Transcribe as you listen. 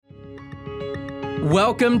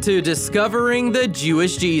Welcome to Discovering the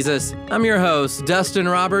Jewish Jesus. I'm your host, Dustin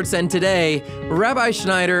Roberts, and today, Rabbi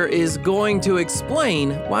Schneider is going to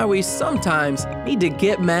explain why we sometimes need to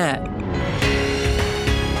get mad.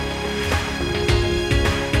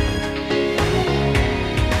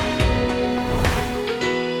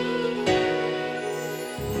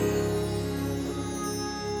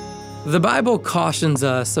 The Bible cautions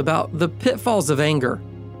us about the pitfalls of anger,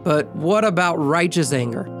 but what about righteous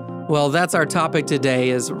anger? Well, that's our topic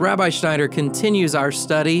today as Rabbi Schneider continues our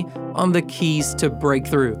study on the keys to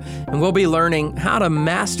breakthrough. And we'll be learning how to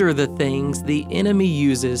master the things the enemy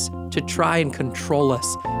uses to try and control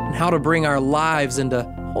us and how to bring our lives into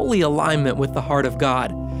holy alignment with the heart of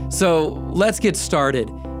God. So let's get started.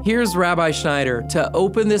 Here's Rabbi Schneider to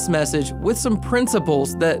open this message with some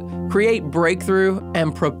principles that create breakthrough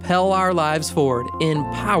and propel our lives forward in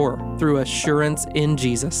power through assurance in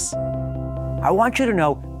Jesus. I want you to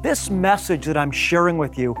know this message that I'm sharing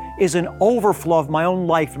with you is an overflow of my own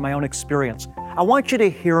life and my own experience. I want you to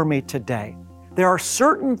hear me today. There are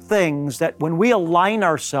certain things that when we align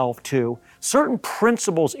ourselves to, certain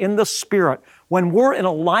principles in the Spirit, when we're in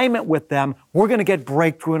alignment with them, we're going to get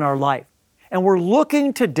breakthrough in our life. And we're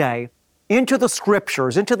looking today into the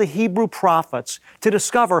Scriptures, into the Hebrew prophets, to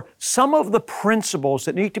discover some of the principles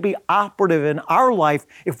that need to be operative in our life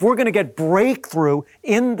if we're going to get breakthrough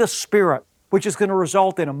in the Spirit, which is going to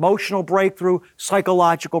result in emotional breakthrough,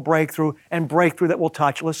 psychological breakthrough, and breakthrough that will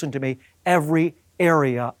touch, listen to me, every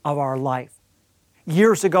area of our life.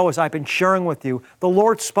 Years ago, as I've been sharing with you, the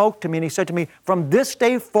Lord spoke to me and He said to me, from this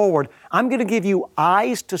day forward, I'm going to give you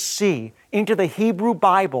eyes to see into the Hebrew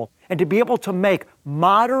Bible and to be able to make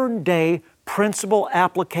modern day principle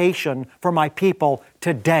application for my people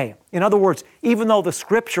today. In other words, even though the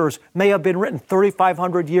Scriptures may have been written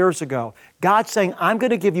 3,500 years ago, God's saying, I'm going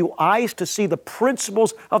to give you eyes to see the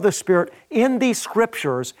principles of the Spirit in these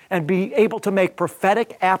Scriptures and be able to make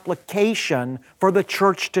prophetic application for the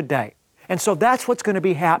church today. And so that's what's going to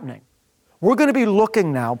be happening. We're going to be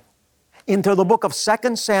looking now into the book of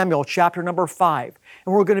 2 Samuel, chapter number 5,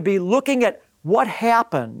 and we're going to be looking at what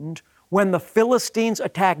happened when the Philistines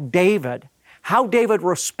attacked David, how David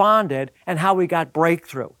responded, and how he got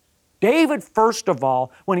breakthrough. David, first of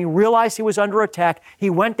all, when he realized he was under attack, he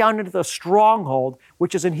went down into the stronghold,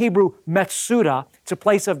 which is in Hebrew, Metsudah. It's a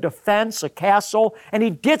place of defense, a castle, and he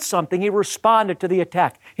did something. He responded to the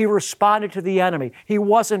attack. He responded to the enemy. He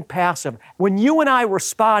wasn't passive. When you and I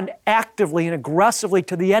respond actively and aggressively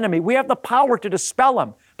to the enemy, we have the power to dispel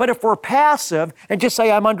him. But if we're passive and just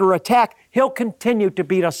say, I'm under attack, he'll continue to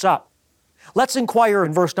beat us up. Let's inquire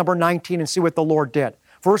in verse number 19 and see what the Lord did.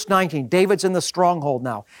 Verse 19, David's in the stronghold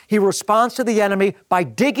now. He responds to the enemy by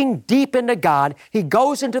digging deep into God. He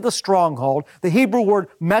goes into the stronghold, the Hebrew word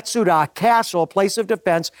Metsudah, castle, a place of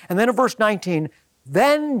defense. And then in verse 19,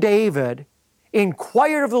 then David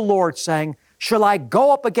inquired of the Lord, saying, shall I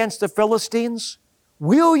go up against the Philistines?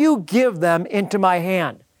 Will you give them into my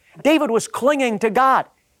hand? David was clinging to God.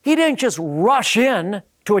 He didn't just rush in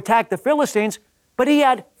to attack the Philistines, but he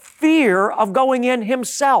had fear of going in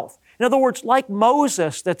himself. In other words, like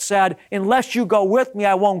Moses that said, unless you go with me,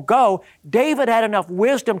 I won't go, David had enough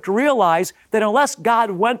wisdom to realize that unless God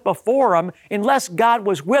went before him, unless God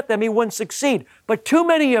was with him, he wouldn't succeed. But too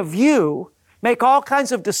many of you make all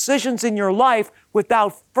kinds of decisions in your life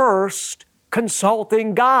without first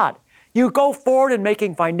consulting God. You go forward in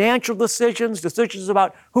making financial decisions, decisions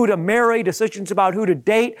about who to marry, decisions about who to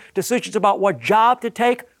date, decisions about what job to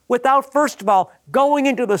take, without, first of all, going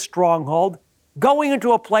into the stronghold, going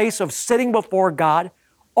into a place of sitting before God,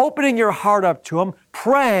 opening your heart up to Him,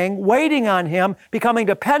 praying, waiting on Him, becoming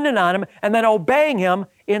dependent on Him, and then obeying Him.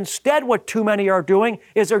 Instead, what too many are doing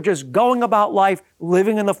is they're just going about life,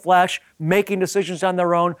 living in the flesh, making decisions on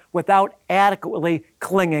their own without adequately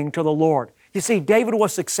clinging to the Lord. You see, David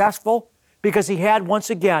was successful because he had, once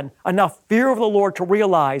again, enough fear of the Lord to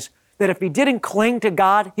realize that if he didn't cling to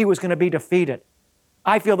God, he was going to be defeated.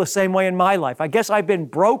 I feel the same way in my life. I guess I've been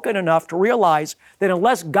broken enough to realize that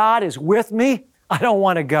unless God is with me, I don't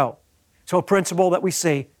want to go. So a principle that we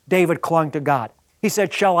see, David clung to God. He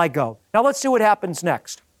said, shall I go? Now let's see what happens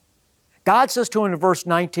next. God says to him in verse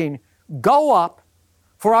 19, go up,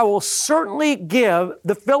 for I will certainly give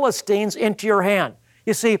the Philistines into your hand.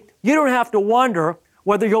 You see, you don't have to wonder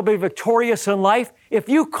whether you'll be victorious in life. If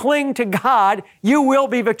you cling to God, you will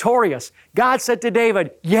be victorious. God said to David,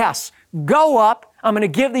 yes, go up. I'm going to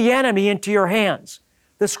give the enemy into your hands.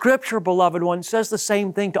 The Scripture, beloved one, says the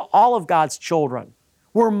same thing to all of God's children.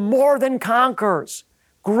 We're more than conquerors.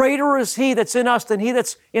 Greater is He that's in us than he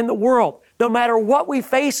that's in the world. No matter what we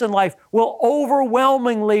face in life, we'll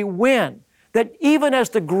overwhelmingly win. that even as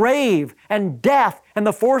the grave and death and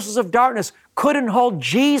the forces of darkness couldn't hold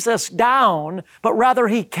Jesus down, but rather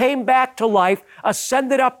He came back to life,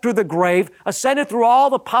 ascended up through the grave, ascended through all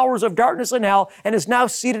the powers of darkness and hell, and is now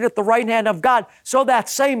seated at the right hand of God. So that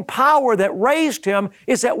same power that raised Him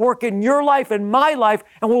is at work in your life and my life,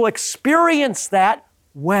 and we'll experience that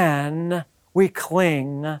when we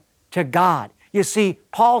cling to God. You see,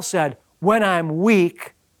 Paul said, when I'm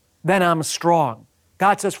weak, then I'm strong.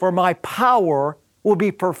 God says, for my power will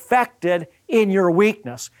be perfected in your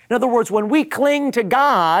weakness. In other words, when we cling to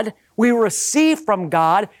God, we receive from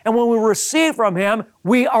God, and when we receive from Him,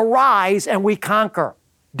 we arise and we conquer.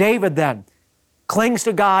 David then clings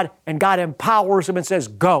to God, and God empowers him and says,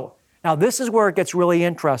 go. Now, this is where it gets really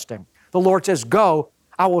interesting. The Lord says, go,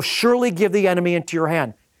 I will surely give the enemy into your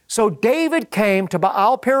hand. So David came to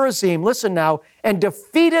Baal Perazim, listen now, and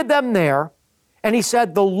defeated them there. And he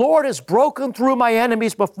said, the Lord has broken through my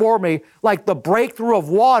enemies before me like the breakthrough of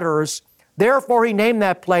waters. Therefore, he named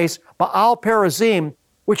that place Baal Perazim,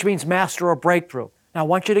 which means master of breakthrough. Now, I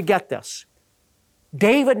want you to get this.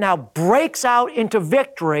 David now breaks out into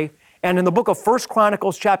victory. And in the book of 1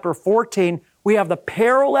 Chronicles chapter 14, we have the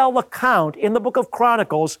parallel account in the book of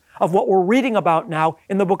Chronicles of what we're reading about now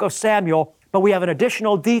in the book of Samuel. But we have an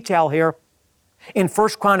additional detail here in 1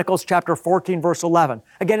 Chronicles chapter 14, verse 11.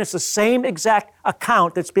 Again, it's the same exact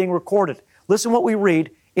account that's being recorded. Listen what we read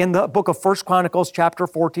in the book of 1 Chronicles chapter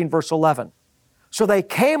 14, verse 11. So they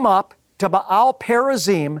came up to Baal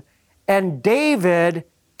Perazim, and David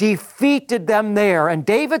defeated them there. And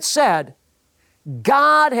David said,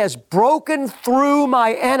 God has broken through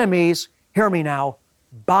my enemies, hear me now,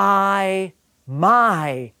 by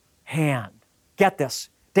my hand. Get this.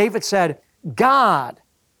 David said, God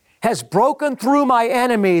has broken through my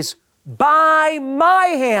enemies by my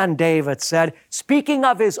hand, David said, speaking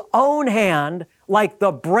of his own hand, like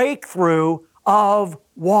the breakthrough of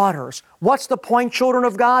waters. What's the point, children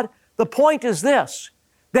of God? The point is this,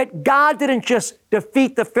 that God didn't just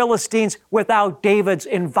defeat the Philistines without David's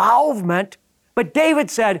involvement, but David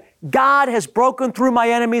said, God has broken through my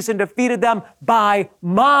enemies and defeated them by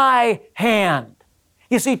my hand.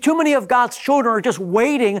 You see, too many of God's children are just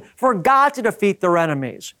waiting for God to defeat their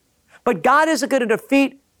enemies. But God isn't going to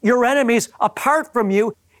defeat your enemies apart from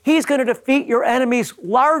you. He's going to defeat your enemies,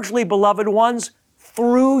 largely, beloved ones,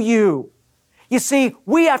 through you. You see,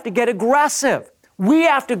 we have to get aggressive. We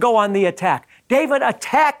have to go on the attack. David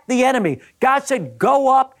attacked the enemy. God said, go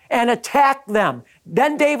up and attack them.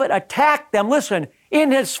 Then David attacked them, listen,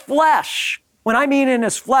 in his flesh. When I mean in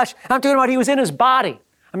his flesh, I'm talking about he was in his body.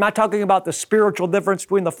 I'm not talking about the spiritual difference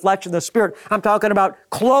between the flesh and the spirit. I'm talking about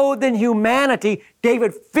clothed in humanity.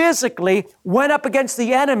 David physically went up against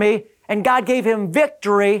the enemy, and God gave him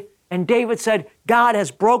victory. And David said, God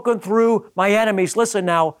has broken through my enemies. Listen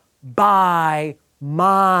now, by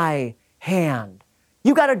my hand.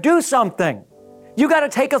 You got to do something. You got to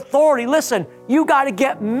take authority. Listen, you got to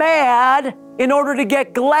get mad in order to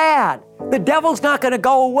get glad. The devil's not going to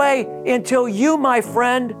go away until you, my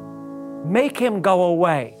friend, make him go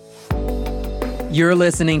away. You're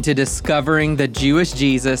listening to Discovering the Jewish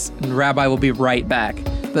Jesus, and Rabbi will be right back.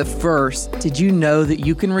 But first, did you know that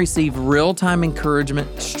you can receive real-time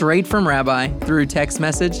encouragement straight from Rabbi through text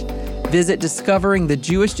message? Visit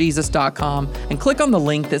discoveringthejewishjesus.com and click on the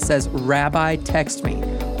link that says Rabbi Text Me.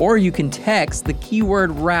 Or you can text the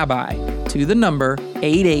keyword Rabbi to the number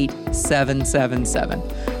 88777.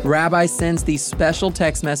 Rabbi sends these special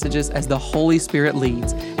text messages as the Holy Spirit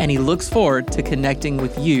leads, and he looks forward to connecting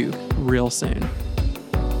with you real soon.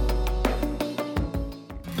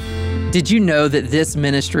 Did you know that this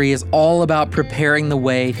ministry is all about preparing the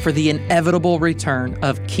way for the inevitable return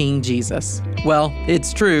of King Jesus? Well,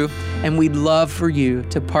 it's true, and we'd love for you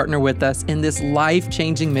to partner with us in this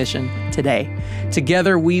life-changing mission today.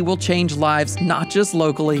 Together, we will change lives not just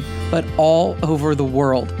locally, but all over the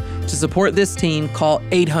world. To support this team, call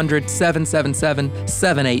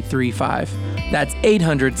 800-777-7835. That's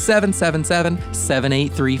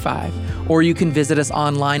 800-777-7835. Or you can visit us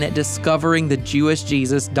online at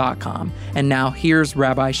discoveringthejewishjesus.com. And now here's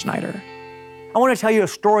Rabbi Schneider. I want to tell you a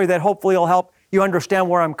story that hopefully will help you understand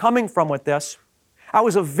where I'm coming from with this. I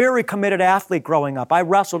was a very committed athlete growing up. I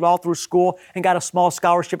wrestled all through school and got a small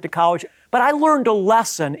scholarship to college. But I learned a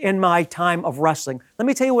lesson in my time of wrestling. Let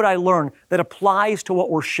me tell you what I learned that applies to what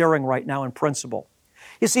we're sharing right now in principle.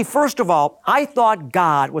 You see, first of all, I thought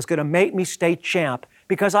God was going to make me state champ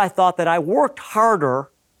because I thought that I worked harder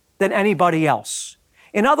than anybody else.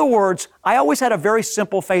 In other words, I always had a very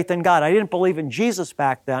simple faith in God. I didn't believe in Jesus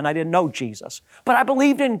back then. I didn't know Jesus. But I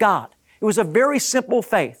believed in God. It was a very simple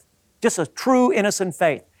faith, just a true, innocent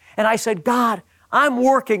faith. And I said, God, I'm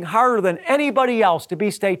working harder than anybody else to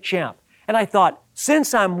be state champ. And I thought,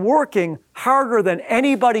 since I'm working harder than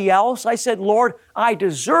anybody else, I said, Lord, I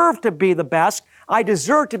deserve to be the best. I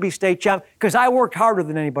deserve to be state champ because I worked harder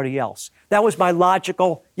than anybody else. That was my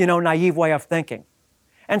logical, naive way of thinking.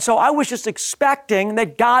 And so I was just expecting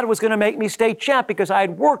that God was going to make me state champ because I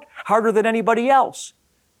had worked harder than anybody else.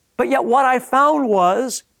 But yet what I found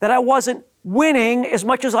was that I wasn't winning as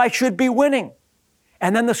much as I should be winning.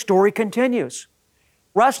 And then the story continues.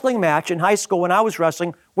 Wrestling match in high school when I was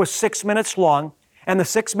wrestling was 6 minutes long, and the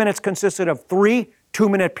 6 minutes consisted of 3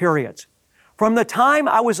 2-minute periods. From the time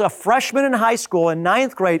I was a freshman in high school in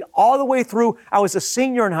 9th grade all the way through I was a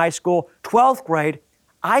senior in high school, 12th grade,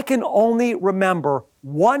 I can only remember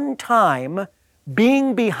one time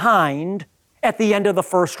being behind at the end of the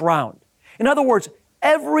first round. In other words,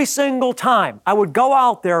 every single time I would go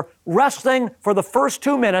out there wrestling for the first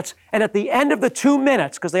 2 minutes, and at the end of the 2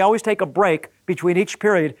 minutes, because they always take a break between each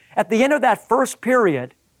period, at the end of that first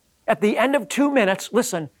period, at the end of 2 minutes,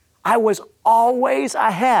 listen, I was always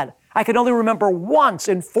ahead. I can only remember once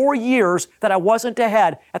in 4 years that I wasn't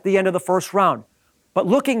ahead at the end of the first round. But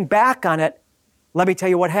looking back on it, let me tell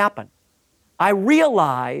you what happened. I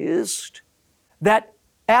realized that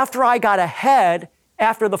after I got ahead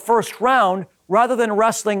after the first round, rather than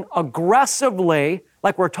wrestling aggressively,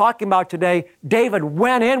 like we're talking about today, David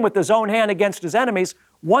went in with his own hand against his enemies.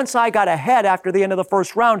 Once I got ahead after the end of the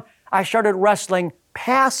first round, I started wrestling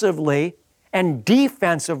passively and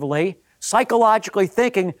defensively, psychologically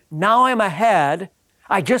thinking, now I'm ahead,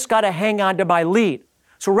 I just got to hang on to my lead.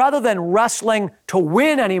 So rather than wrestling to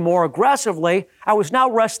win anymore aggressively, I was now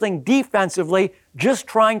wrestling defensively, just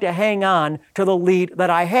trying to hang on to the lead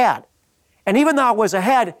that I had. And even though I was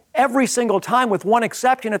ahead every single time, with one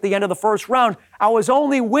exception at the end of the first round, I was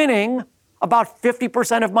only winning about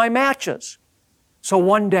 50% of my matches. So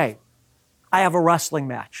one day, I have a wrestling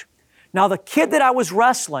match. Now, the kid that I was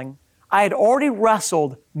wrestling, I had already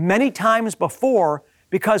wrestled many times before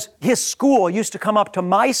because his school used to come up to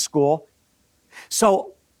my school.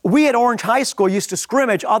 So we at Orange High School used to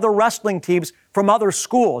scrimmage other wrestling teams from other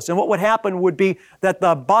schools. And what would happen would be that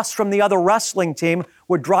the bus from the other wrestling team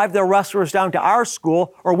would drive their wrestlers down to our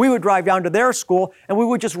school, or we would drive down to their school, and we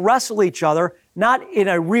would just wrestle each other, not in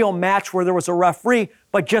a real match where there was a referee,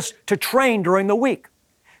 but just to train during the week.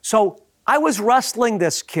 So I was wrestling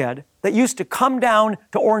this kid that used to come down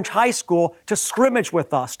to Orange High School to scrimmage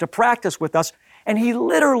with us, to practice with us, and he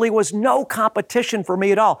literally was no competition for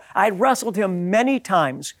me at all. I had wrestled him many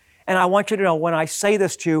times, and I want you to know, when I say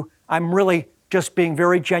this to you, I'm really just being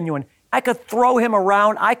very genuine. I could throw him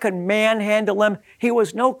around, I could manhandle him. He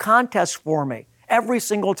was no contest for me every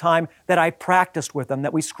single time that I practiced with him,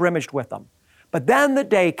 that we scrimmaged with him. But then the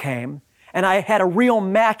day came, and I had a real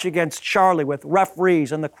match against Charlie with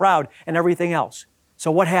referees and the crowd and everything else. So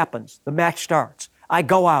what happens? The match starts. I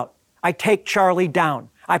go out. I take Charlie down.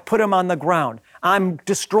 I put him on the ground. I'm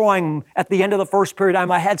destroying him. At the end of the first period,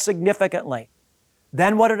 I'm ahead significantly.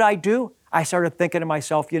 Then what did I do? I started thinking to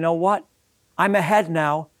myself, you know what? I'm ahead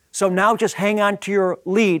now, so now just hang on to your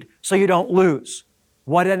lead so you don't lose.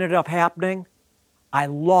 What ended up happening? I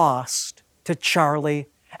lost to Charlie.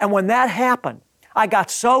 And when that happened, I got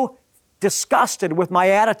so disgusted with my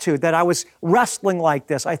attitude that I was wrestling like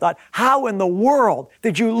this. I thought, how in the world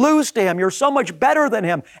did you lose to him? You're so much better than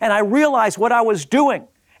him. And I realized what I was doing.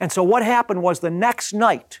 And so what happened was, the next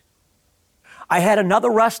night, I had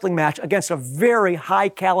another wrestling match against a very high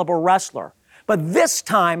caliber wrestler. But this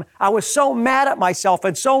time, I was so mad at myself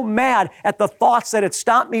and so mad at the thoughts that had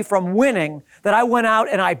stopped me from winning that I went out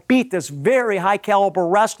and I beat this very high caliber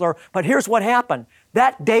wrestler. But here's what happened.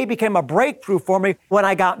 That day became a breakthrough for me when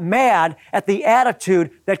I got mad at the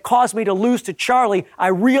attitude that caused me to lose to Charlie. I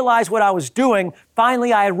realized what I was doing.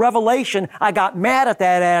 Finally, I had revelation. I got mad at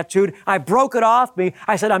that attitude. I broke it off me.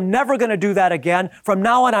 I said, I'm never going to do that again. From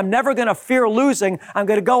now on, I'm never going to fear losing. I'm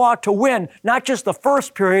going to go out to win, not just the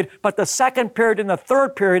first period, but the second period and the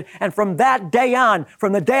third period. And from that day on,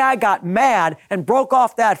 from the day I got mad and broke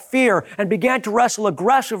off that fear and began to wrestle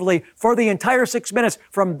aggressively for the entire 6 minutes,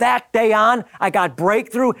 from that day on, I got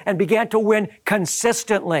breakthrough and began to win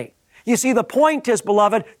consistently. You see, the point is,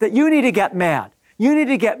 beloved, that you need to get mad. You need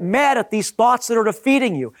to get mad at these thoughts that are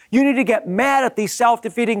defeating you. You need to get mad at these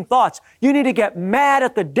self-defeating thoughts. You need to get mad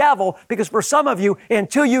at the devil, because for some of you,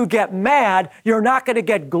 until you get mad, you're not going to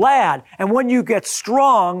get glad. And when you get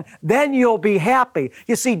strong, then you'll be happy.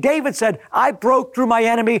 You see, David said, I broke through my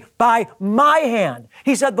enemy by my hand.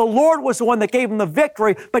 He said the Lord was the one that gave him the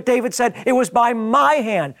victory, but David said it was by my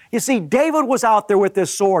hand. You see, David was out there with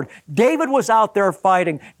this sword. David was out there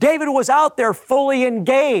fighting. David was out there fully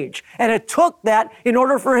engaged. And it took that in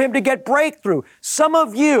order for him to get breakthrough. Some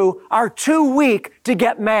of you are too weak to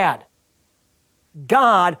get mad.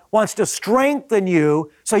 God wants to strengthen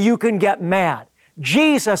you so you can get mad.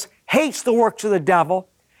 Jesus hates the works of the devil,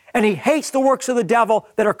 and he hates the works of the devil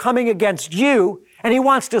that are coming against you, and he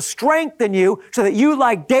wants to strengthen you so that you,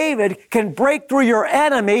 like David, can break through your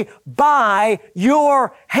enemy by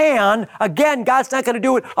your hand. Again, God's not going to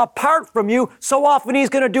do it apart from you. So often he's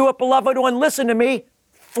going to do it, beloved one, listen to me,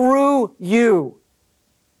 through you.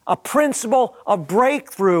 A principle of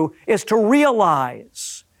breakthrough is to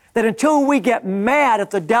realize that until we get mad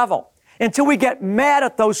at the devil, until we get mad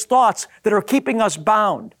at those thoughts that are keeping us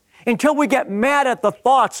bound, until we get mad at the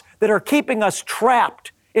thoughts that are keeping us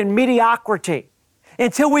trapped in mediocrity,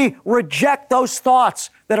 until we reject those thoughts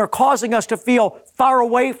that are causing us to feel far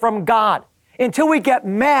away from God, until we get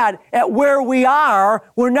mad at where we are,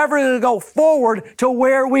 we're never going to go forward to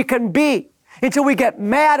where we can be. Until we get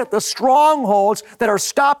mad at the strongholds that are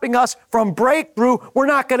stopping us from breakthrough, we're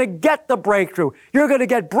not going to get the breakthrough. You're going to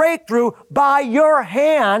get breakthrough by your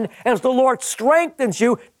hand as the Lord strengthens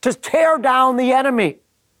you to tear down the enemy.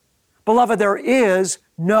 Beloved, there is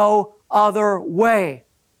no other way.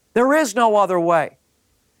 There is no other way.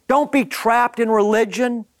 Don't be trapped in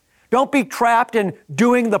religion. Don't be trapped in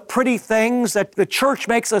doing the pretty things that the church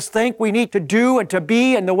makes us think we need to do and to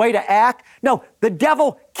be and the way to act. No, the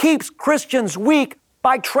devil keeps Christians weak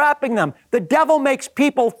by trapping them. The devil makes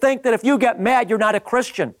people think that if you get mad, you're not a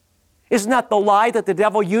Christian. Isn't that the lie that the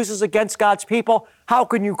devil uses against God's people? How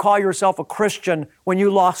can you call yourself a Christian when you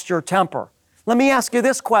lost your temper? Let me ask you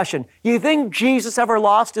this question. You think Jesus ever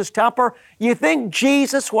lost his temper? You think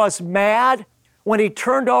Jesus was mad when he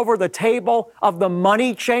turned over the table of the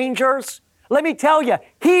money changers? Let me tell you,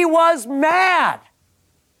 he was mad.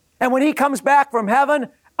 And when he comes back from heaven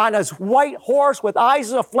on his white horse with eyes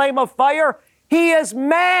as a flame of fire, he is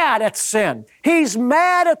mad at sin. He's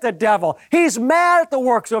mad at the devil. He's mad at the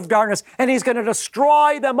works of darkness, and he's going to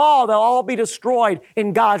destroy them all. They'll all be destroyed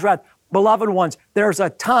in God's wrath. Beloved ones, there's a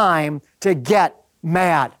time to get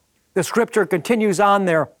mad. The scripture continues on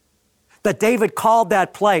there that David called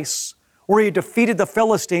that place where he defeated the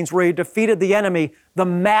Philistines, where he defeated the enemy, the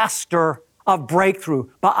master of breakthrough.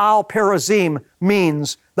 Baal Perazim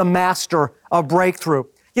means the master of breakthrough.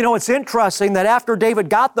 You know, it's interesting that after David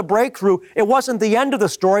got the breakthrough, it wasn't the end of the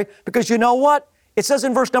story, because you know what? It says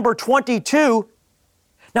in verse number 22,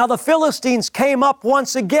 now the Philistines came up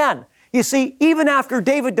once again. You see, even after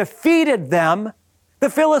David defeated them, the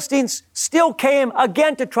Philistines still came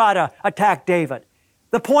again to try to attack David.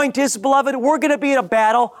 The point is, beloved, we're going to be in a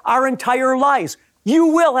battle our entire lives. You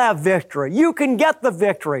will have victory. You can get the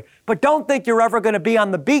victory. But don't think you're ever going to be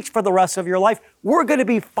on the beach for the rest of your life. We're going to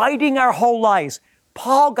be fighting our whole lives.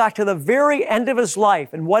 Paul got to the very end of his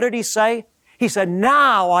life, and what did he say? He said,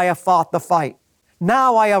 now I have fought the fight.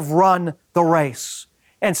 Now I have run the race.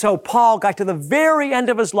 And so Paul got to the very end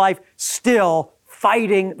of his life still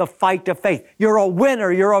fighting the fight of faith. You're a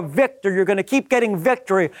winner. You're a victor. You're going to keep getting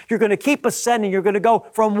victory. You're going to keep ascending. You're going to go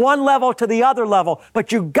from one level to the other level.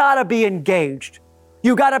 But you got to be engaged.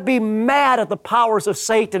 You got to be mad at the powers of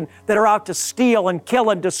Satan that are out to steal and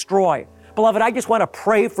kill and destroy. Beloved, I just want to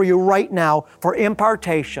pray for you right now for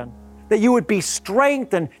impartation, that you would be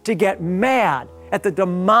strengthened to get mad at the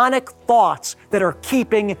demonic thoughts that are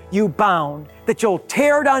keeping you bound, that you'll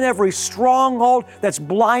tear down every stronghold that's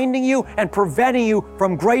blinding you and preventing you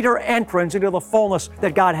from greater entrance into the fullness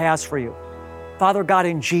that God has for you. Father God,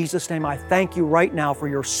 in Jesus' name, I thank you right now for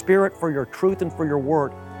your Spirit, for your truth, and for your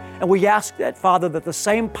word. And we ask that, Father, that the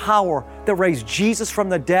same power that raised Jesus from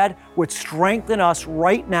the dead would strengthen us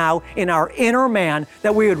right now in our inner man,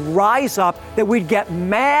 that we would rise up, that we'd get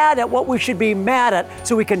mad at what we should be mad at,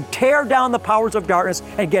 so we can tear down the powers of darkness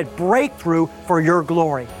and get breakthrough for your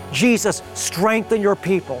glory. Jesus, strengthen your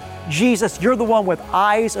people. Jesus, you're the one with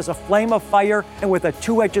eyes as a flame of fire and with a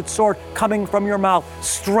two-edged sword coming from your mouth.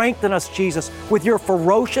 Strengthen us, Jesus, with your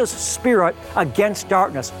ferocious spirit against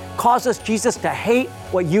darkness. Cause us, Jesus, to hate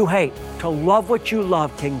what you hate, to love what you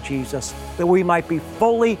love, King Jesus, that we might be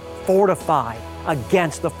fully fortified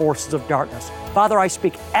against the forces of darkness. Father, I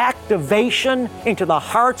speak activation into the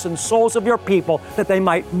hearts and souls of your people, that they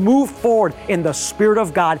might move forward in the Spirit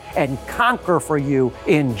of God and conquer for you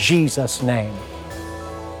in Jesus' name.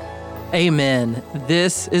 Amen.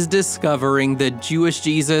 This is Discovering the Jewish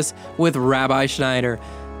Jesus with Rabbi Schneider.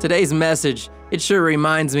 Today's message, it sure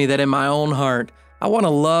reminds me that in my own heart, I want to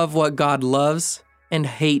love what God loves and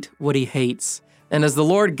hate what He hates. And as the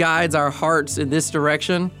Lord guides our hearts in this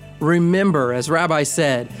direction, Remember, as Rabbi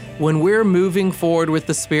said, when we're moving forward with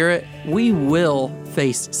the Spirit, we will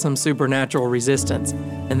face some supernatural resistance.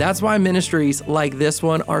 And that's why ministries like this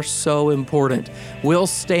one are so important. We'll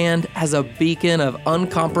stand as a beacon of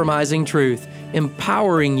uncompromising truth,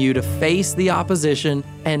 empowering you to face the opposition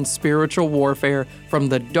and spiritual warfare from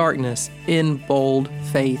the darkness in bold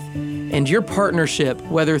faith. And your partnership,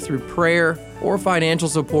 whether through prayer or financial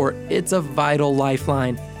support, it's a vital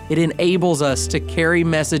lifeline. It enables us to carry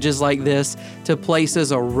messages like this to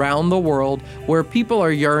places around the world where people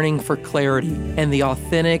are yearning for clarity and the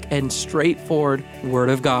authentic and straightforward Word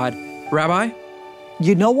of God. Rabbi?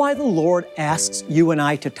 You know why the Lord asks you and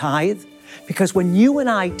I to tithe? Because when you and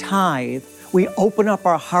I tithe, we open up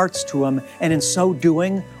our hearts to Him, and in so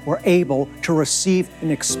doing, we're able to receive in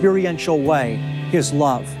an experiential way His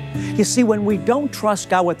love. You see, when we don't trust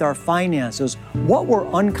God with our finances, what we're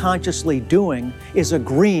unconsciously doing is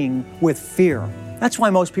agreeing with fear. That's why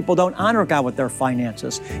most people don't honor God with their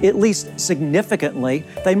finances, at least significantly.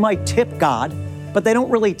 They might tip God, but they don't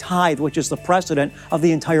really tithe, which is the precedent of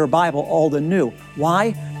the entire Bible, Old and New.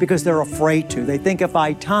 Why? Because they're afraid to. They think if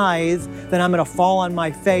I tithe, then I'm going to fall on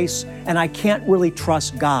my face and I can't really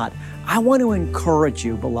trust God. I want to encourage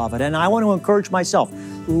you, beloved, and I want to encourage myself.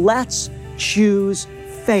 Let's choose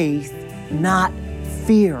faith, not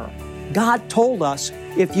fear. God told us,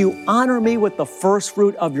 if you honor me with the first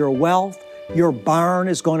fruit of your wealth, your barn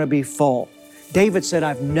is going to be full. David said,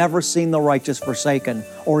 I've never seen the righteous forsaken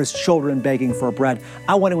or his children begging for bread.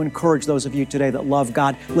 I want to encourage those of you today that love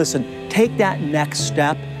God. Listen, take that next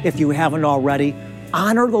step if you haven't already.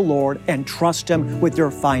 Honor the Lord and trust Him with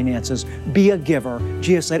your finances. Be a giver.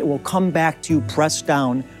 Jesus said it will come back to you, pressed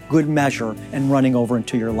down, good measure, and running over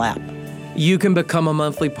into your lap. You can become a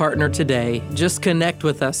monthly partner today. Just connect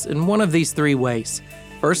with us in one of these three ways.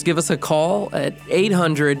 First, give us a call at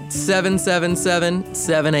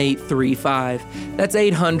 800-777-7835. That's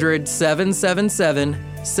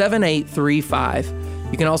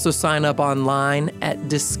 800-777-7835. You can also sign up online at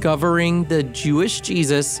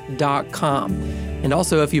discoveringthejewishjesus.com. And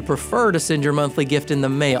also, if you prefer to send your monthly gift in the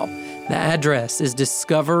mail, the address is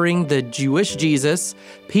Discovering the Jewish Jesus,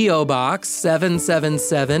 P.O. Box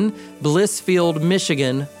 777, Blissfield,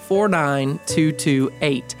 Michigan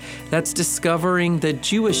 49228. That's Discovering the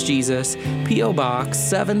Jewish Jesus, P.O. Box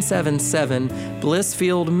 777,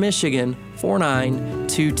 Blissfield, Michigan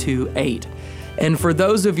 49228. And for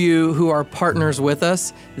those of you who are partners with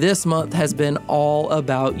us, this month has been all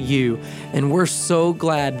about you. And we're so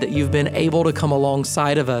glad that you've been able to come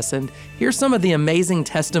alongside of us and hear some of the amazing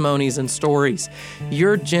testimonies and stories.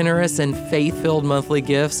 Your generous and faith-filled monthly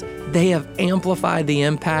gifts, they have amplified the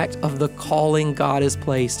impact of the calling God has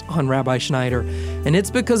placed on Rabbi Schneider. And it's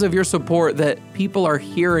because of your support that people are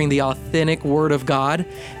hearing the authentic Word of God,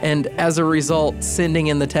 and as a result, sending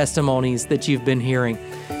in the testimonies that you've been hearing.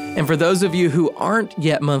 And for those of you who aren't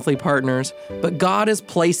yet monthly partners, but God is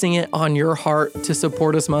placing it on your heart to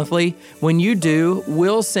support us monthly, when you do,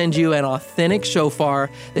 we'll send you an authentic shofar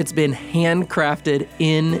that's been handcrafted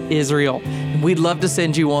in Israel. We'd love to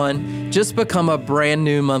send you one. Just become a brand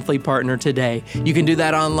new monthly partner today. You can do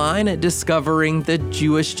that online at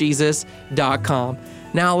discoveringthejewishjesus.com.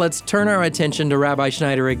 Now let's turn our attention to Rabbi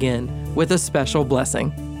Schneider again with a special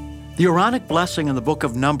blessing. The Aaronic blessing in the book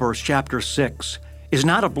of Numbers, chapter 6, is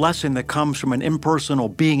not a blessing that comes from an impersonal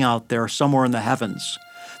being out there somewhere in the heavens.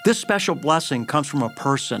 This special blessing comes from a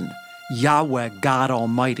person, Yahweh, God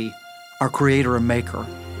Almighty, our Creator and Maker.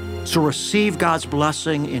 So receive God's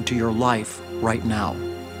blessing into your life right now.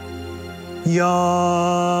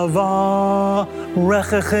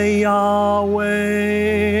 Yavarechecha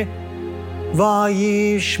Yahweh,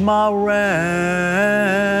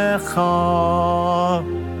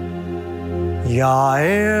 vayishmarecha.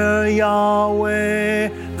 Ya'er Yahweh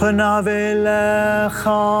panav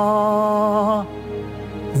elecha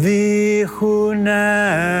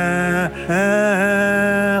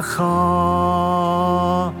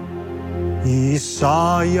v'chunecha.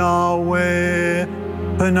 Yisa Yahweh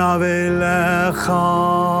panav elecha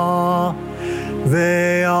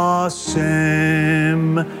ve'asem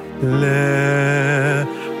lecha.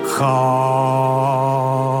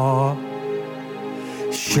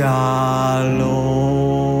 Shalom.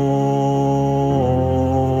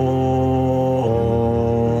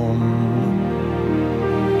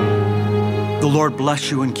 The Lord bless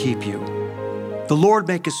you and keep you. The Lord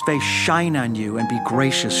make His face shine on you and be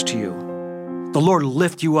gracious to you. The Lord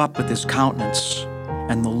lift you up with His countenance,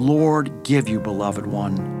 and the Lord give you, beloved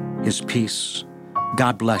one, His peace.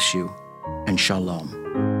 God bless you, and shalom.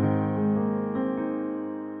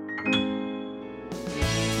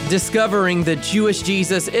 Discovering the Jewish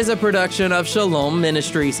Jesus is a production of Shalom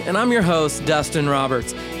Ministries, and I'm your host, Dustin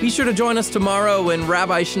Roberts. Be sure to join us tomorrow when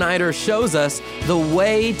Rabbi Schneider shows us the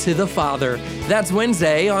way to the Father. That's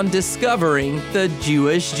Wednesday on Discovering the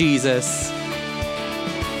Jewish Jesus.